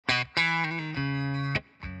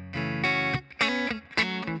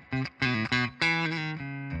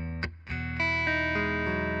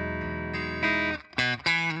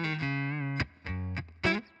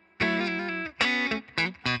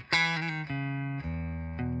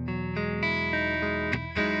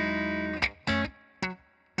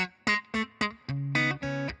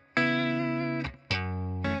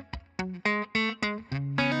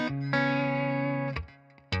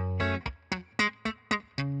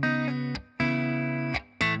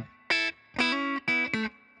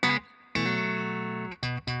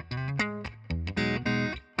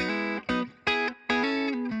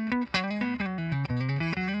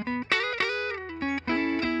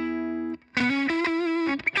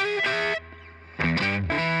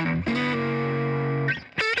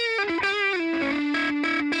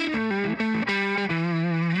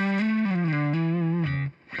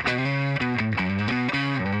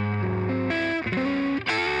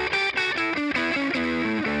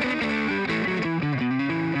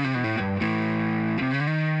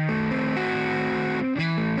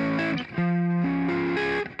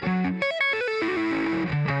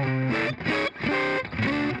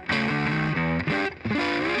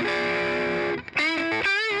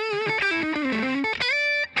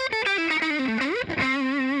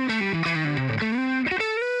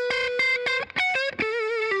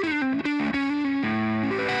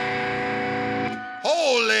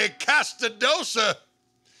Castedosa.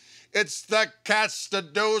 It's the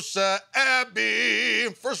Castedosa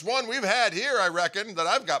ABI. First one we've had here, I reckon, that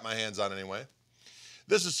I've got my hands on anyway.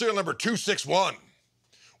 This is serial number 261.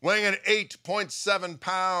 Weighing at 8.7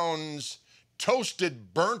 pounds.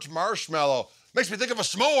 Toasted burnt marshmallow. Makes me think of a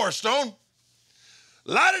s'more, Stone.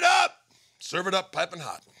 Light it up. Serve it up piping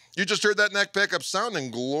hot. You just heard that neck pickup sounding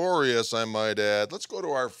glorious, I might add. Let's go to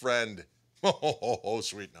our friend,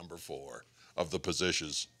 sweet number 4 of the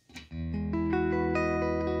positions.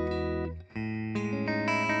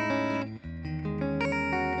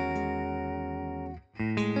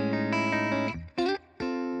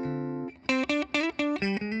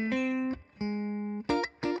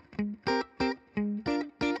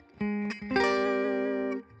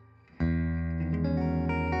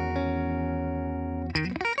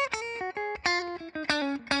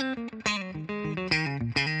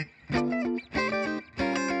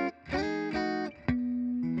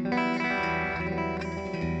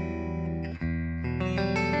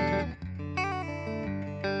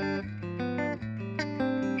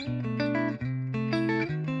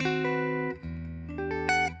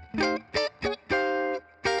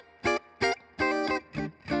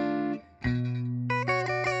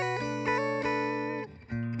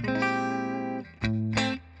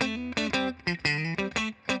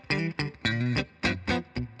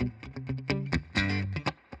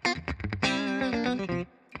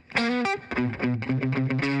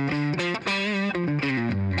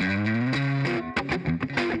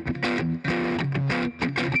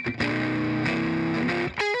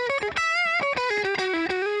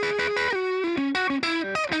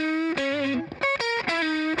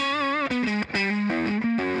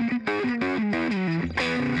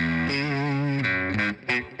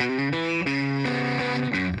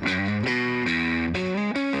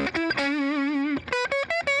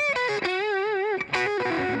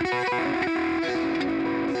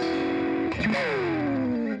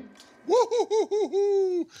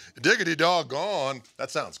 Diggity doggone.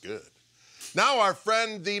 That sounds good. Now our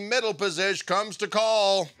friend, the middle position, comes to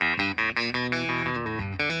call.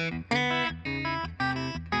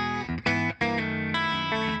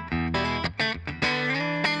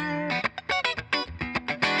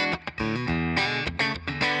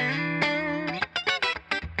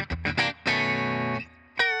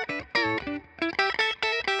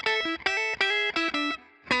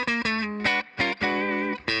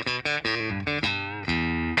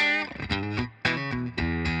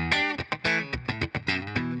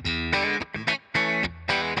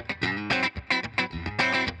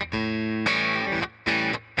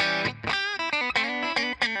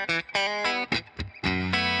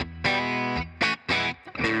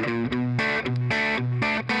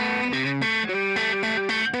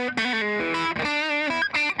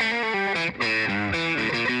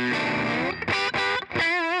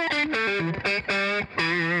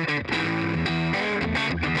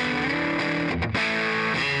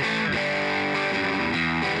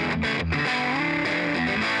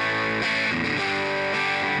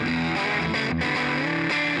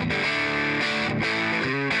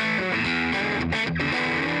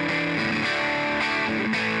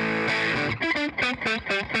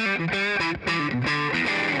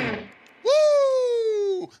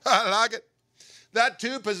 I like it. That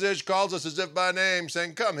 2 position calls us as if by name,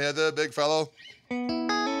 saying, "Come hither, big fellow."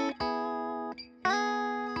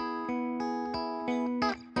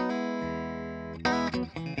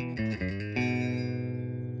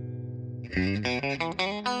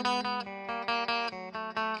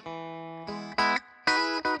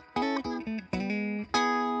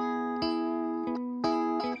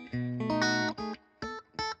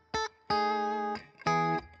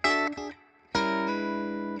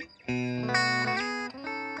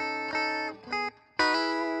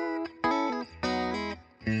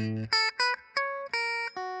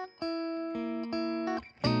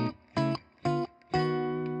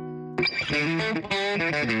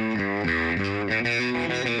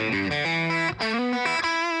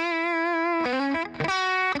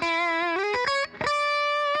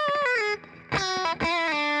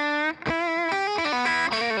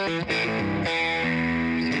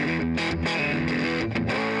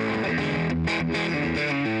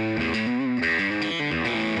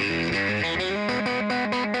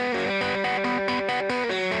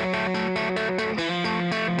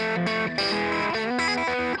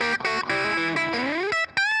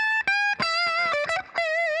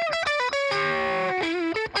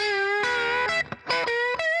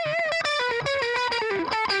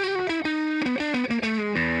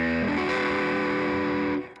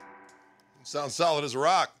 Sounds solid as a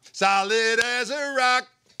rock. Solid as a rock.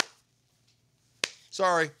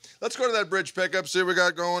 Sorry. Let's go to that bridge pickup, see what we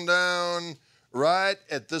got going down right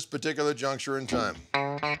at this particular juncture in time.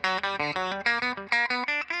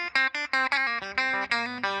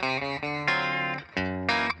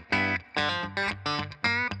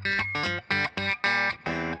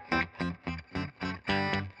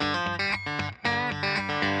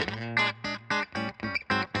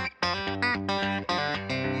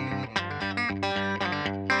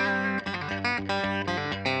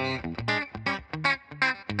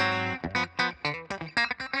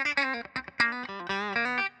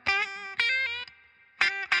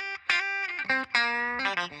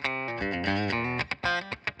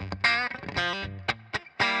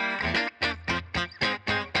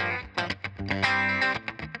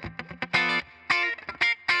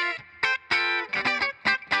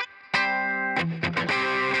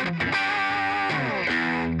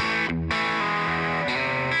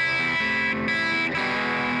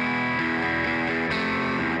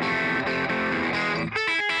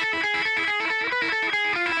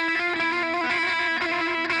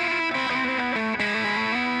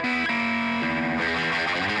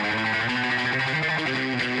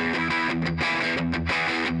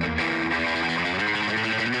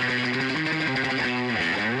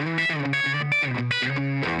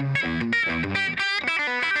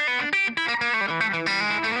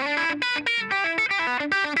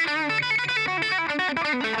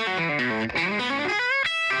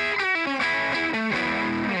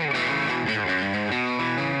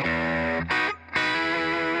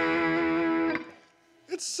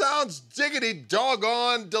 Sounds diggity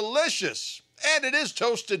doggone delicious. And it is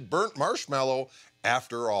toasted burnt marshmallow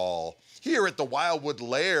after all. Here at the Wildwood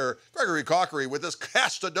Lair, Gregory Cockery with this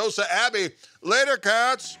Castedosa Abbey. Later,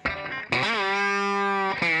 cats.